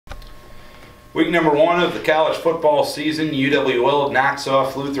Week number 1 of the college football season, UWL knocks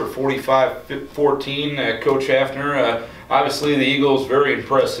off Luther 45-14. Coach Hafner, obviously the Eagles very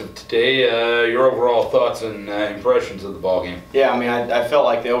impressive today. Your overall thoughts and impressions of the ball game? Yeah, I mean, I felt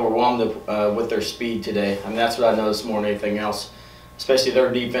like they overwhelmed with their speed today. I mean, that's what I noticed more than anything else, especially their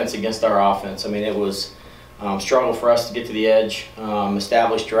defense against our offense. I mean, it was struggle for us to get to the edge,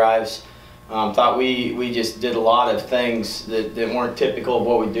 establish drives. Thought we just did a lot of things that weren't typical of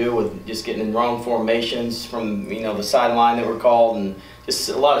what we do, with just getting in wrong formations from the sideline that were called, and just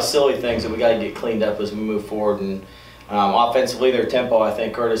a lot of silly things that we got to get cleaned up as we move forward. And offensively, their tempo I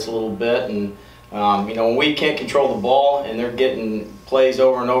think hurt us a little bit. And when we can't control the ball and they're getting plays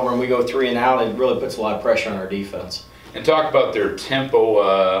over and over, and we go 3 and out, it really puts a lot of pressure on our defense. And talk about their tempo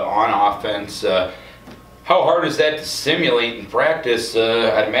on offense. How hard is that to simulate in practice?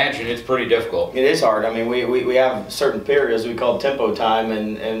 I'd imagine it's pretty difficult. It is hard. I mean, we have certain periods we call tempo time,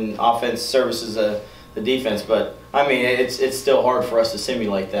 and offense services the defense. But I mean, it's still hard for us to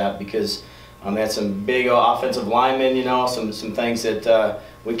simulate that because they had some big offensive linemen, some things that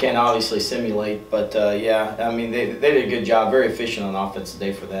we can't obviously simulate. But yeah, I mean, they did a good job, very efficient on offense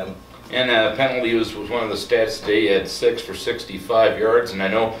today for them. And penalty was one of the stats today at 6 for 65 yards. And I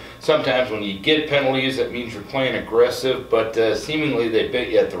know sometimes when you get penalties, that means you're playing aggressive, but seemingly they bit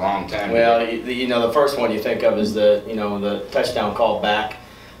you at the wrong time. Well, the first one you think of is the touchdown call back.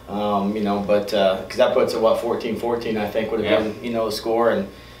 But because that puts it 14-14, I think would have been the score, and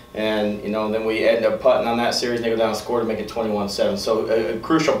then we end up putting on that series and they go down and score to make it 21-7. So a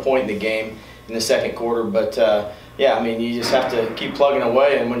crucial point in the game in the second quarter, but. Yeah, I mean, you just have to keep plugging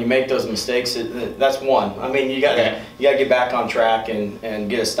away, and when you make those mistakes, that's one. I mean, you got to get back on track and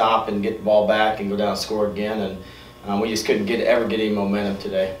get a stop and get the ball back and go down and score again, and we just couldn't ever get any momentum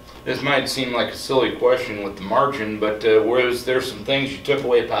today. This might seem like a silly question with the margin, but was there some things you took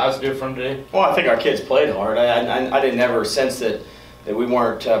away positive from today? Well, I think our kids played hard. I didn't ever sense that we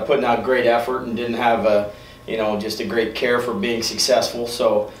weren't putting out great effort and didn't have just a great care for being successful.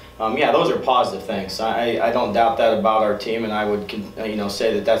 So. Yeah, those are positive things. I don't doubt that about our team, and I would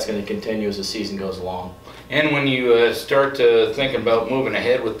say that that's going to continue as the season goes along. And when you start thinking about moving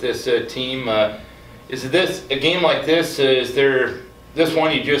ahead with this team, is this a game like this? Is there this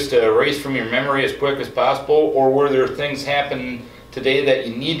one you just erase from your memory as quick as possible, or were there things happen today that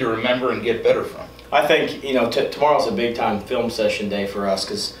you need to remember and get better from? I think tomorrow's a big time film session day for us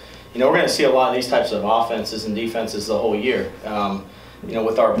because we're going to see a lot of these types of offenses and defenses the whole year.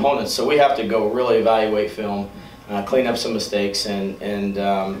 With our opponents, so we have to go really evaluate film, clean up some mistakes, and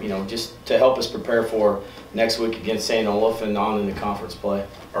just to help us prepare for next week against St. Olaf and on in the conference play.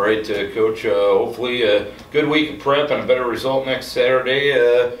 All right, Coach. Hopefully a good week of prep and a better result next Saturday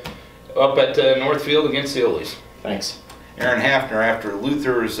up at Northfield against the Ollies. Thanks. Aaron Hafner after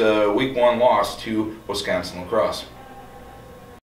Luther's Week 1 loss to Wisconsin Lacrosse.